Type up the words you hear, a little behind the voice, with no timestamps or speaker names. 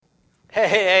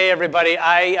Hey, everybody.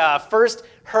 I first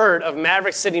heard of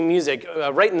Maverick City Music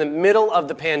right in the middle of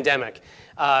the pandemic.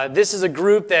 This is a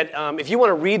group that, if you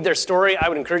want to read their story, I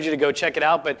would encourage you to go check it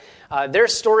out. But their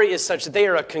story is such that they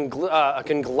are a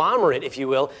conglomerate, if you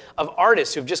will, of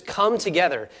artists who have just come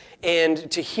together.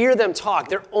 And to hear them talk,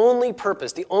 their only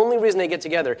purpose, the only reason they get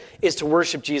together is to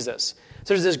worship Jesus.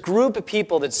 So there's this group of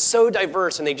people that's so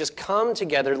diverse, and they just come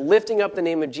together lifting up the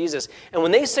name of Jesus. And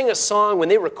when they sing a song, when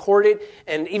they record it,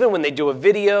 and even when they do a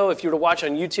video, if you were to watch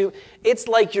on YouTube, it's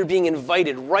like you're being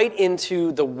invited right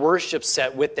into the worship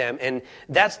set with them. And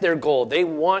that's their goal. They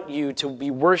want you to be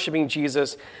worshiping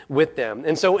Jesus with them.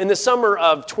 And so in the summer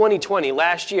of 2020,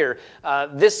 last year,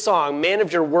 this song, Man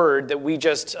of Your Word, that we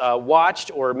just watched,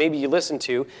 or maybe you listened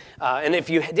to, and if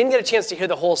you didn't get a chance to hear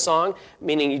the whole song,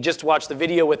 meaning you just watched the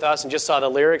video with us and just saw the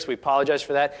lyrics, we apologize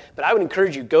for that. But I would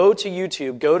encourage you, go to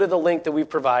YouTube, go to the link that we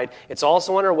provide. It's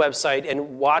also on our website,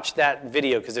 and watch that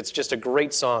video because it's just a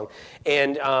great song.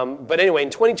 And but anyway, in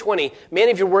 2020, Man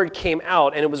of Your Word came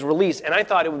out and it was released, and I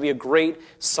thought it would be a great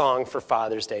song for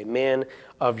Father's Day, Man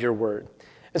of Your Word.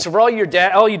 And so for all you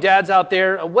dads out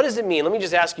there, what does it mean? Let me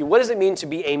just ask you, what does it mean to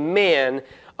be a man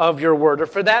of your word? Or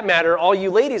for that matter, all you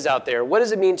ladies out there, what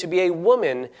does it mean to be a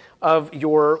woman of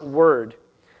your word?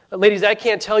 Ladies, I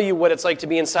can't tell you what it's like to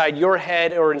be inside your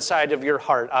head or inside of your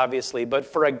heart, obviously. But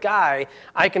for a guy,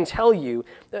 I can tell you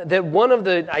that one of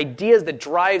the ideas that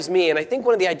drives me, and I think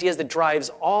one of the ideas that drives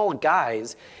all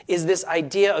guys, is this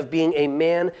idea of being a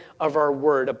man of our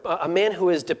word, a man who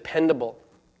is dependable,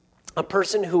 a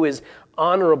person who is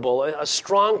honorable, a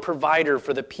strong provider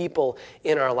for the people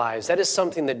in our lives. That is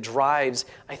something that drives,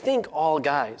 I think, all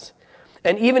guys.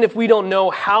 And even if we don't know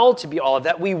how to be all of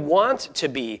that, we want to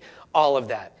be all of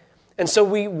that. And so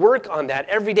we work on that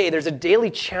every day. There's a daily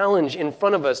challenge in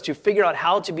front of us to figure out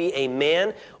how to be a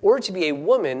man or to be a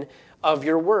woman of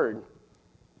your word.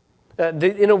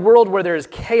 In a world where there is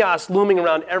chaos looming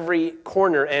around every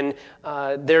corner and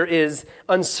there is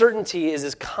uncertainty is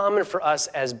as common for us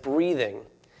as breathing,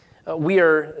 we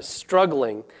are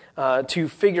struggling to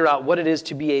figure out what it is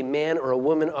to be a man or a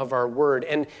woman of our word.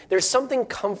 And there's something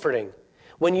comforting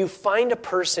when you find a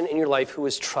person in your life who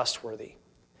is trustworthy.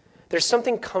 There's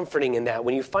something comforting in that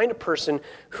when you find a person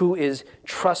who is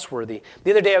trustworthy.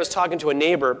 The other day I was talking to a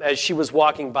neighbor as she was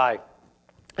walking by.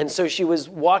 And so she was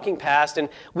walking past, and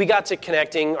we got to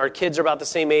connecting. Our kids are about the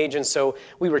same age, and so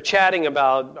we were chatting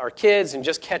about our kids and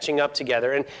just catching up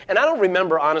together. And I don't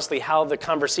remember, honestly, how the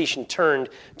conversation turned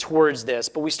towards this,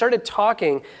 but we started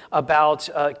talking about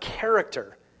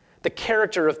character, the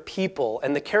character of people,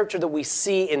 and the character that we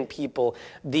see in people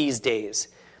these days.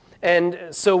 And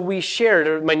so we shared,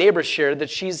 or my neighbor shared, that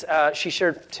she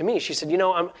shared to me, she said,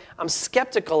 I'm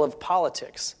skeptical of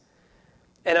politics.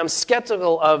 And I'm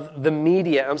skeptical of the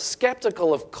media. I'm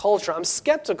skeptical of culture. I'm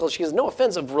skeptical, she has no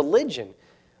offense, of religion,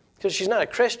 because she's not a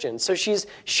Christian. So she's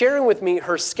sharing with me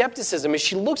her skepticism. As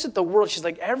she looks at the world, she's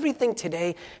like, everything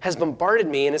today has bombarded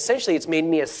me, and essentially it's made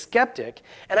me a skeptic,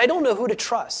 and I don't know who to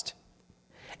trust.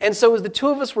 And so as the two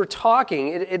of us were talking,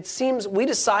 it seems we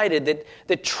decided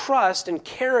that trust and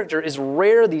character is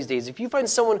rare these days. If you find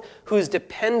someone who's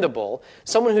dependable,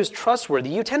 someone who's trustworthy,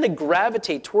 you tend to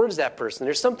gravitate towards that person.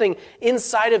 There's something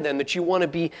inside of them that you want to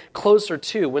be closer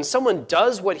to. When someone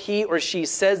does what he or she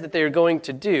says that they're going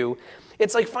to do,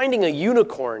 it's like finding a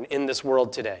unicorn in this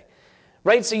world today.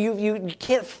 Right? So you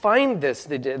can't find this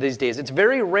these days. It's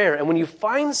very rare. And when you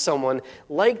find someone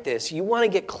like this, you want to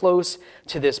get close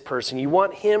to this person. You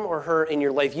want him or her in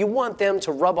your life. You want them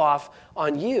to rub off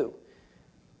on you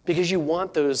because you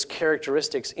want those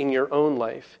characteristics in your own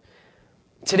life.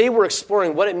 Today we're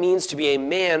exploring what it means to be a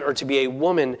man or to be a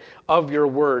woman of your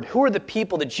word. Who are the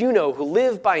people that you know who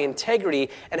live by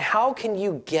integrity, and how can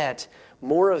you get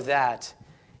more of that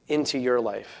into your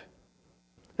life?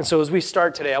 And so as we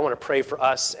start today, I want to pray for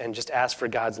us and just ask for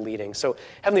God's leading. So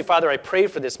Heavenly Father, I pray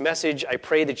for this message. I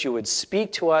pray that you would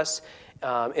speak to us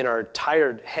in our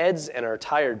tired heads and our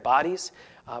tired bodies.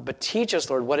 But teach us,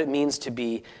 Lord, what it means to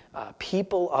be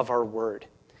people of our word.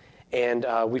 And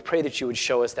we pray that you would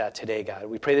show us that today, God.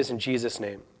 We pray this in Jesus'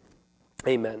 name.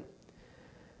 Amen.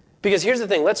 Because here's the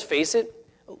thing, let's face it,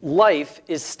 life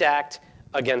is stacked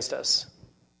against us.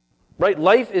 Right?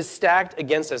 Life is stacked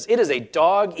against us. It is a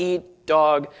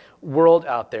dog-eat-dog world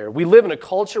out there. We live in a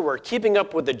culture where keeping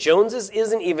up with the Joneses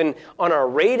isn't even on our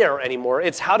radar anymore.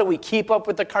 It's how do we keep up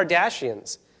with the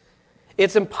Kardashians?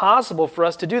 It's impossible for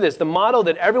us to do this. The motto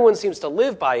that everyone seems to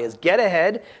live by is get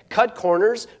ahead, cut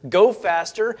corners, go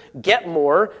faster, get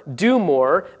more, do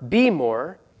more, be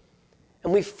more.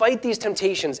 And we fight these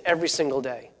temptations every single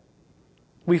day.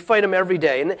 We fight them every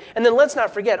day. And then let's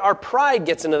not forget, our pride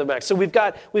gets into the mix. So we've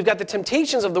got the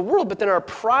temptations of the world, but then our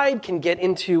pride can get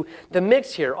into the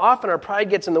mix here. Often our pride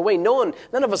gets in the way. None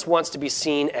of us wants to be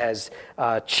seen as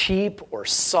cheap or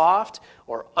soft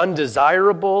or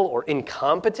undesirable or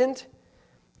incompetent.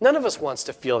 None of us wants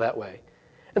to feel that way.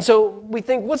 And so we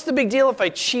think, what's the big deal if I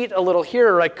cheat a little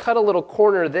here or I cut a little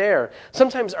corner there?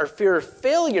 Sometimes our fear of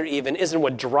failure even isn't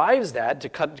what drives that, to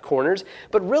cut corners,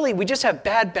 but really we just have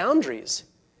bad boundaries.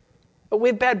 We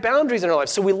have bad boundaries in our life,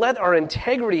 so we let our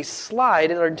integrity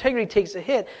slide, and our integrity takes a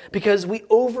hit because we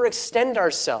overextend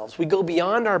ourselves. We go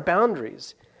beyond our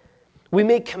boundaries. We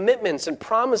make commitments and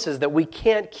promises that we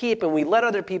can't keep, and we let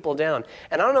other people down.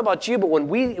 And I don't know about you, but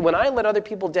when I let other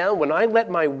people down, when I let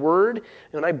my word,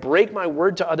 when I break my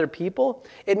word to other people,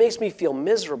 it makes me feel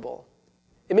miserable.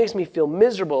 It makes me feel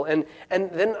miserable, and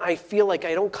then I feel like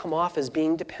I don't come off as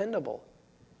being dependable.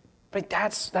 Right?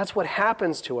 That's what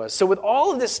happens to us. So with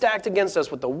all of this stacked against us,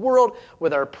 with the world,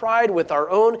 with our pride, with our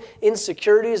own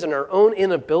insecurities and our own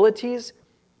inabilities,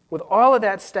 with all of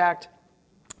that stacked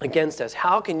against us,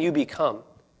 how can you become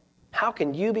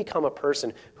a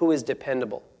person who is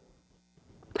dependable?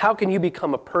 How can you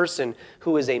become a person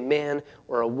who is a man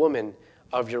or a woman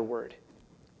of your word?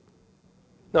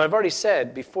 Now, I've already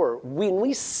said before, when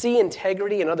we see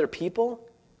integrity in other people,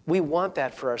 we want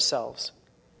that for ourselves.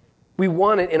 We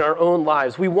want it in our own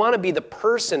lives. We want to be the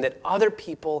person that other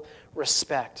people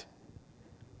respect.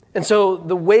 And so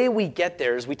the way we get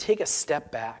there is we take a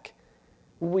step back.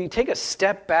 We take a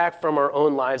step back from our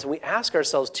own lives and we ask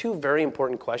ourselves two very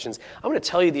important questions. I'm going to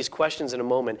tell you these questions in a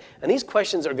moment, and these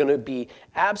questions are going to be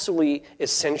absolutely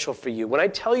essential for you. When I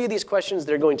tell you these questions,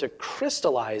 they're going to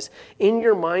crystallize in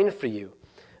your mind for you.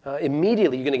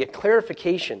 Immediately, you're going to get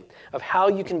clarification of how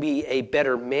you can be a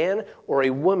better man or a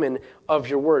woman of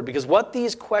your word. Because what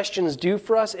these questions do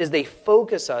for us is they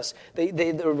focus us,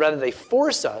 they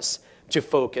force us to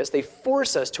focus. They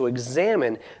force us to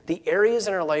examine the areas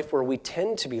in our life where we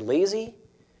tend to be lazy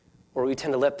or we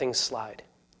tend to let things slide.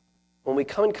 When we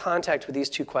come in contact with these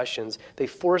two questions, they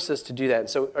force us to do that. And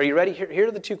so are you ready? Here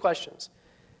are the two questions.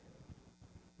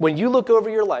 When you look over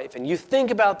your life and you think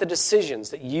about the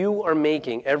decisions that you are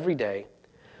making every day,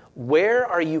 where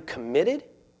are you committed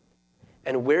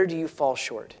and where do you fall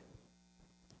short?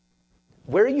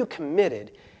 Where are you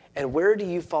committed and where do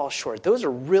you fall short? Those are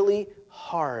really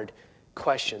hard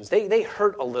questions. They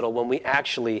hurt a little when we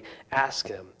actually ask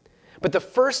them. But the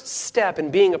first step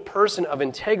in being a person of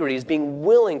integrity is being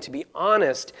willing to be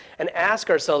honest and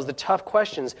ask ourselves the tough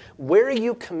questions. Where are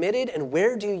you committed and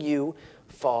where do you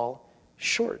fall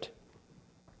short?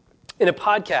 In a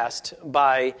podcast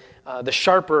by a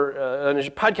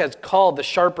podcast called The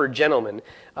Sharper Gentleman,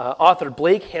 author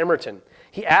Blake Hammerton,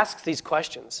 he asks these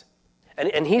questions.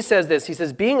 And he says this, he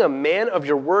says, being a man of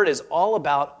your word is all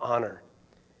about honor.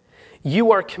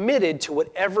 You are committed to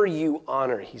whatever you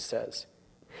honor, he says.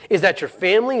 Is that your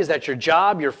family? Is that your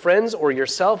job, your friends, or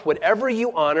yourself? Whatever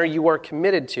you honor, you are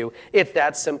committed to. It's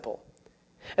that simple.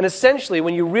 And essentially,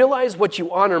 when you realize what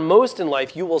you honor most in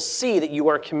life, you will see that you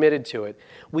are committed to it.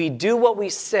 We do what we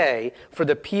say for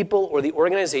the people or the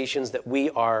organizations that we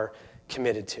are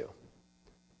committed to.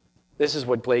 This is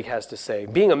what Blake has to say.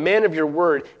 Being a man of your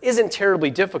word isn't terribly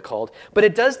difficult, but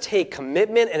it does take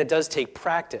commitment and it does take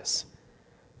practice.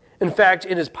 In fact,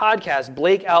 in his podcast,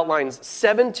 Blake outlines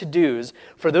 7 to-dos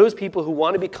for those people who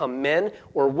want to become men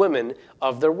or women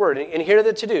of their word. And here are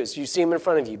the to-dos. You see them in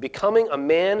front of you. Becoming a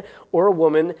man or a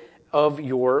woman of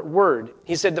your word.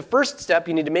 He said the first step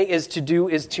you need to make is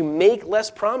to make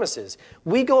less promises.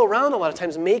 We go around a lot of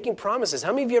times making promises.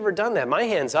 How many of you ever done that? My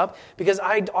hand's up because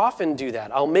I often do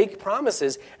that. I'll make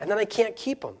promises and then I can't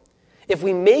keep them. If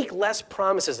we make less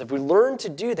promises, if we learn to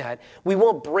do that, we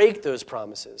won't break those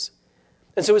promises.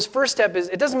 And so his first step is,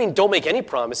 it doesn't mean don't make any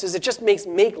promises, it just makes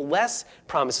make less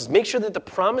promises. Make sure that the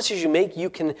promises you make, you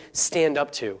can stand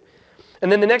up to.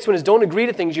 And then the next one is don't agree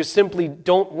to things you simply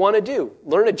don't want to do.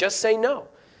 Learn to just say no.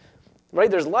 Right?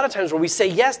 There's a lot of times where we say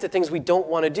yes to things we don't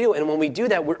want to do, and when we do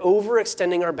that, we're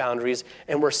overextending our boundaries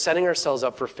and we're setting ourselves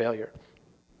up for failure.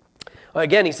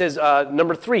 Again, he says,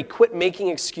 number 3, quit making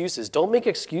excuses. Don't make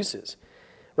excuses.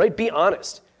 Right? Be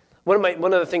honest. One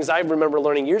of the things I remember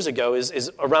learning years ago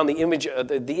is around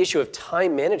the issue of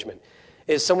time management.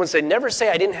 Is someone said, never say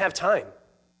I didn't have time,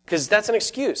 because that's an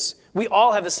excuse. We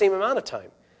all have the same amount of time.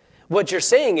 What you're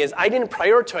saying is I didn't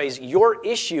prioritize your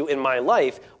issue in my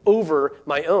life over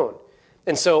my own.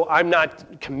 And so I'm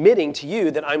not committing to you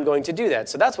that I'm going to do that.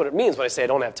 So that's what it means when I say I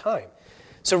don't have time.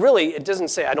 So really, it doesn't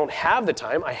say I don't have the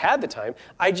time. I had the time.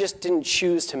 I just didn't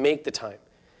choose to make the time.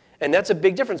 And that's a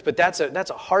big difference, but that's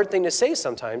a hard thing to say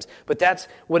sometimes, but that's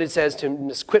what it says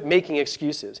to quit making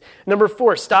excuses. Number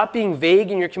 4, stop being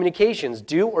vague in your communications.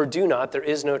 Do or do not, there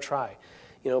is no try.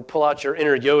 Pull out your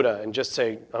inner Yoda and just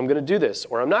say, I'm going to do this,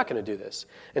 or I'm not going to do this,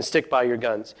 and stick by your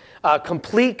guns.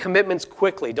 Complete commitments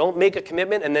quickly. Don't make a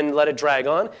commitment and then let it drag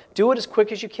on. Do it as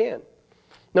quick as you can.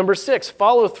 Number 6,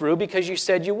 follow through because you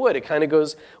said you would. It kind of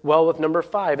goes well with number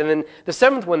 5. And then the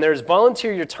 7th one, there's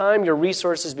volunteer your time, your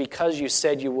resources because you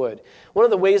said you would. One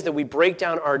of the ways that we break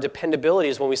down our dependability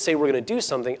is when we say we're going to do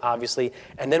something, obviously,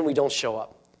 and then we don't show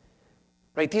up.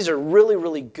 Right? These are really,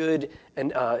 really good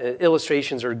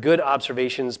illustrations or good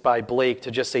observations by Blake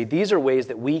to just say these are ways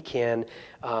that we can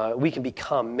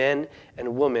become men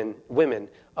and women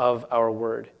of our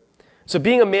word. So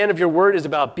being a man of your word is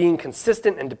about being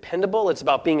consistent and dependable. It's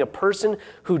about being a person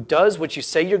who does what you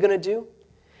say you're going to do.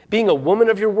 Being a woman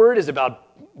of your word is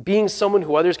about being someone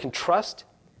who others can trust.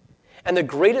 And the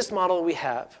greatest model we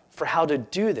have for how to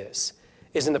do this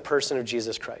is in the person of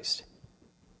Jesus Christ.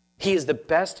 He is the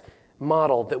best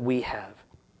model that we have.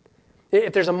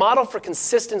 If there's a model for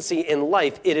consistency in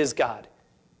life, it is God.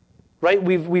 Right?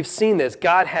 We've seen this.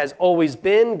 God has always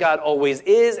been, God always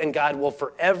is, and God will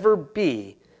forever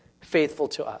be faithful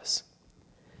to us.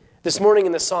 This morning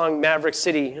in the song Maverick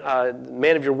City,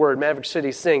 Man of Your Word, Maverick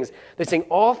City sings, they sing,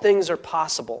 all things are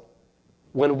possible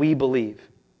when we believe.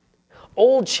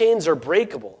 Old chains are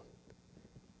breakable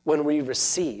when we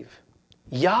receive.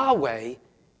 Yahweh,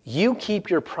 you keep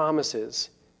your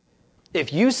promises.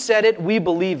 If you said it, we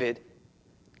believe it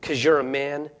because you're a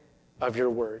man of your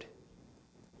word.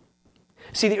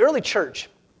 See, the early church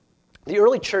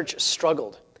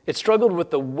struggled. It struggled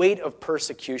with the weight of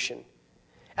persecution.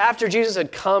 After Jesus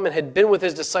had come and had been with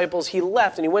his disciples, he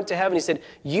left and he went to heaven. He said,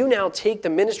 you now take the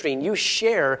ministry and you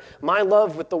share my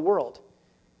love with the world.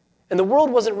 And the world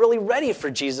wasn't really ready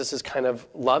for Jesus' kind of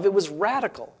love. It was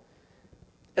radical.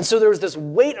 And so there was this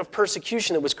weight of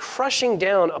persecution that was crushing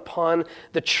down upon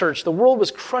the church. The world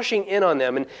was crushing in on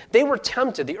them, and they were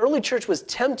tempted. The early church was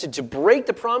tempted to break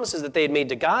the promises that they had made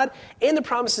to God and the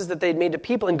promises that they had made to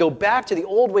people and go back to the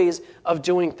old ways of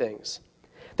doing things.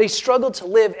 They struggled to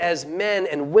live as men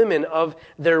and women of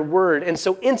their word. And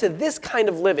so into this kind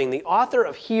of living, the author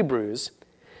of Hebrews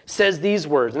says these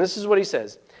words, and this is what he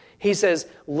says. He says,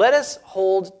 let us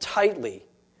hold tightly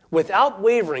without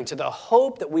wavering to the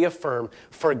hope that we affirm,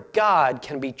 for God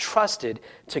can be trusted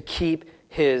to keep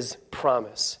his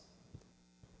promise.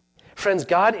 Friends,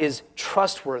 God is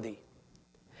trustworthy.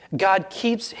 God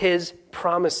keeps his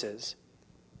promises.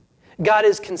 God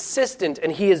is consistent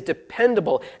and he is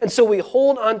dependable. And so we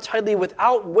hold on tightly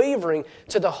without wavering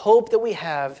to the hope that we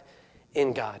have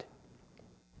in God.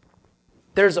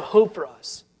 There's a hope for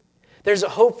us. There's a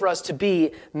hope for us to be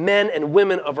men and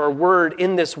women of our word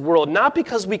in this world, not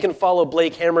because we can follow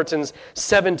Blake Hamilton's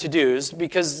 7 to-dos,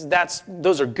 because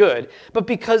those are good, but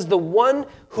because the one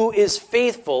who is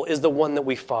faithful is the one that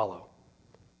we follow.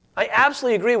 I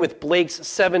absolutely agree with Blake's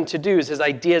 7 to-dos, his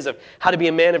ideas of how to be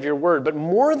a man of your word, but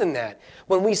more than that,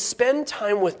 when we spend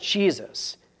time with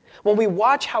Jesus, when we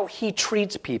watch how he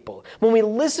treats people, when we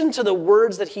listen to the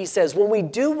words that he says, when we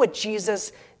do what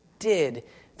Jesus did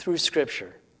through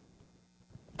Scripture,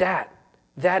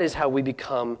 that is how we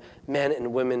become men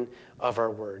and women of our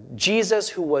word. Jesus,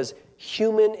 who was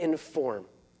human in form,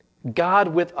 God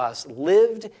with us,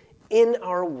 lived in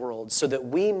our world so that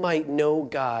we might know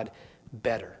God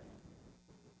better.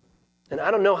 And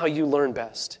I don't know how you learn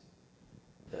best.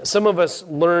 Some of us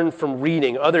learn from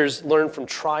reading. Others learn from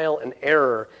trial and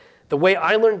error. The way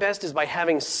I learn best is by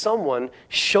having someone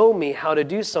show me how to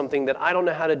do something that I don't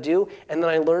know how to do, and then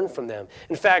I learn from them.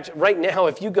 In fact, right now,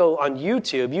 if you go on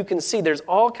YouTube, you can see there's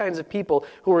all kinds of people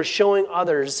who are showing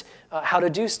others how to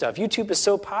do stuff. YouTube is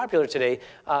so popular today,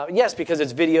 yes, because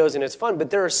it's videos and it's fun, but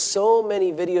there are so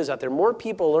many videos out there. More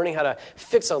people learning how to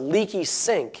fix a leaky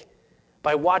sink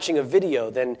by watching a video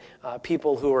than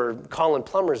people who are calling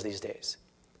plumbers these days.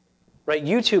 Right?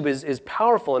 YouTube is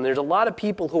powerful, and there's a lot of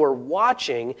people who are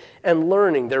watching and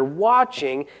learning. They're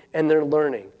watching and they're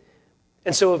learning.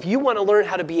 And so if you want to learn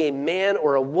how to be a man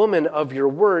or a woman of your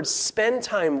word, spend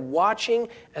time watching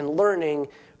and learning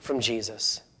from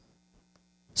Jesus.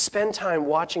 Spend time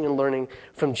watching and learning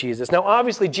from Jesus. Now,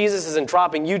 obviously, Jesus isn't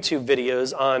dropping YouTube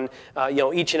videos on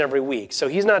each and every week, so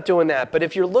he's not doing that. But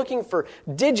if you're looking for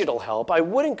digital help, I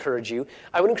would encourage you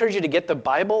to get the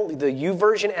Bible, the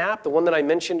YouVersion app, the one that I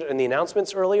mentioned in the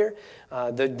announcements earlier.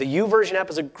 The YouVersion app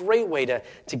is a great way to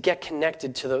get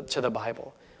connected to the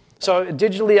Bible. So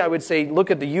digitally, I would say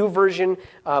look at the YouVersion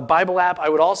Bible app. I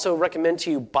would also recommend to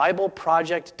you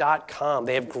BibleProject.com.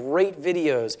 They have great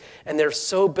videos, and they're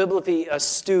so biblically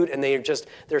astute, and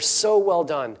they're so well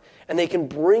done. And they can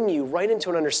bring you right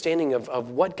into an understanding of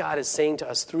what God is saying to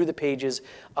us through the pages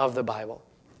of the Bible.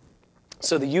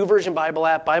 So the YouVersion Bible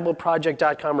app,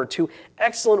 BibleProject.com are two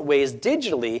excellent ways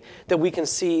digitally that we can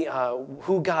see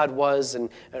who God was and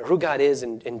who God is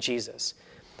in Jesus.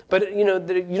 But you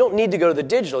don't need to go to the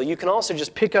digital. You can also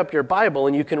just pick up your Bible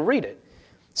and you can read it.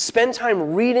 Spend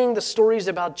time reading the stories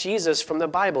about Jesus from the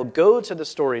Bible. Go to the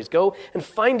stories. Go and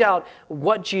find out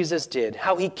what Jesus did,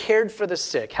 how he cared for the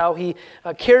sick, how he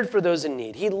cared for those in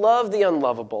need. He loved the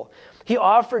unlovable. He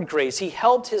offered grace. He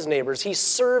helped his neighbors. He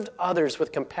served others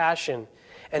with compassion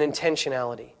and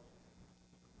intentionality.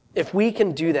 If we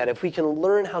can do that, if we can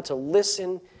learn how to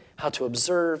listen, how to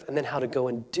observe, and then how to go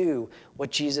and do what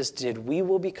Jesus did, we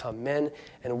will become men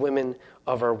and women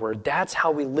of our word. That's how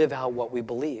we live out what we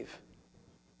believe.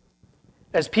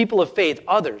 As people of faith,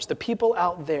 others, the people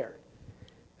out there,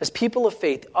 as people of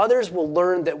faith, others will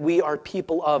learn that we are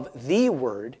people of the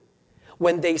word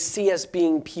when they see us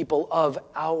being people of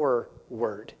our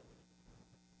word.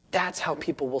 That's how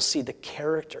people will see the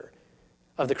character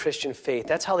of the Christian faith.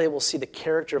 That's how they will see the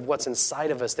character of what's inside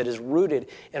of us that is rooted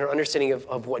in our understanding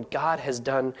of what God has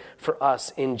done for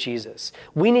us in Jesus.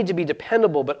 We need to be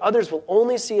dependable, but others will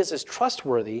only see us as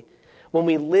trustworthy when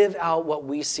we live out what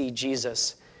we see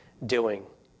Jesus doing.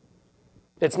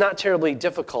 It's not terribly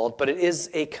difficult, but it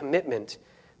is a commitment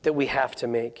that we have to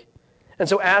make. And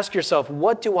so ask yourself,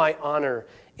 what do I honor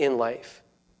in life?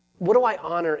 What do I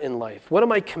honor in life? What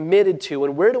am I committed to,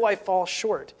 and where do I fall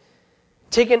short?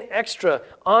 Take an extra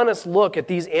honest look at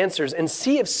these answers and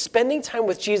see if spending time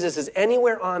with Jesus is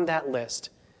anywhere on that list.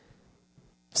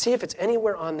 See if it's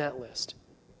anywhere on that list.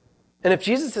 And if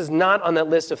Jesus is not on that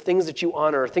list of things that you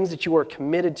honor or things that you are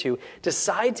committed to,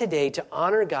 decide today to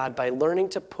honor God by learning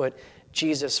to put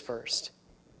Jesus first.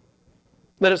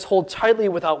 Let us hold tightly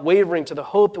without wavering to the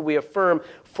hope that we affirm,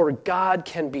 for God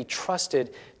can be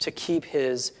trusted to keep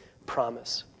his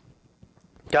promise.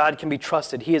 God can be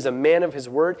trusted. He is a man of his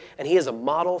word, and he is a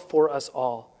model for us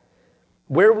all.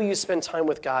 Where will you spend time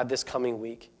with God this coming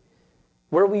week?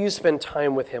 Where will you spend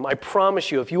time with him? I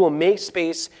promise you, if you will make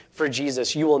space for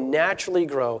Jesus, you will naturally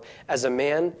grow as a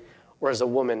man or as a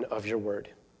woman of your word.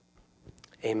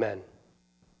 Amen.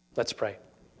 Let's pray.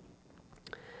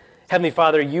 Heavenly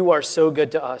Father, you are so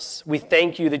good to us. We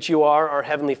thank you that you are our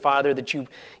Heavenly Father, that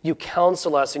you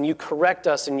counsel us and you correct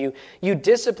us and you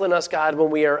discipline us, God, when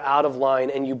we are out of line,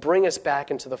 and you bring us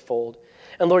back into the fold.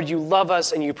 And Lord, you love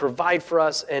us and you provide for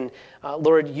us, and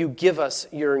Lord, you give us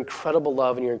your incredible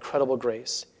love and your incredible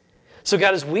grace. So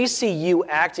God, as we see you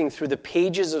acting through the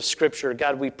pages of Scripture,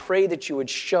 God, we pray that you would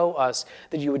show us,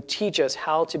 that you would teach us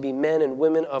how to be men and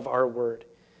women of our word.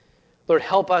 Lord,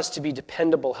 help us to be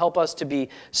dependable. Help us to be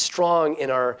strong in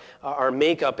our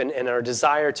makeup and our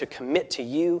desire to commit to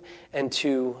you and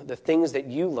to the things that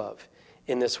you love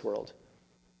in this world.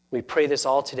 We pray this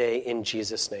all today in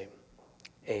Jesus' name.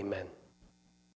 Amen.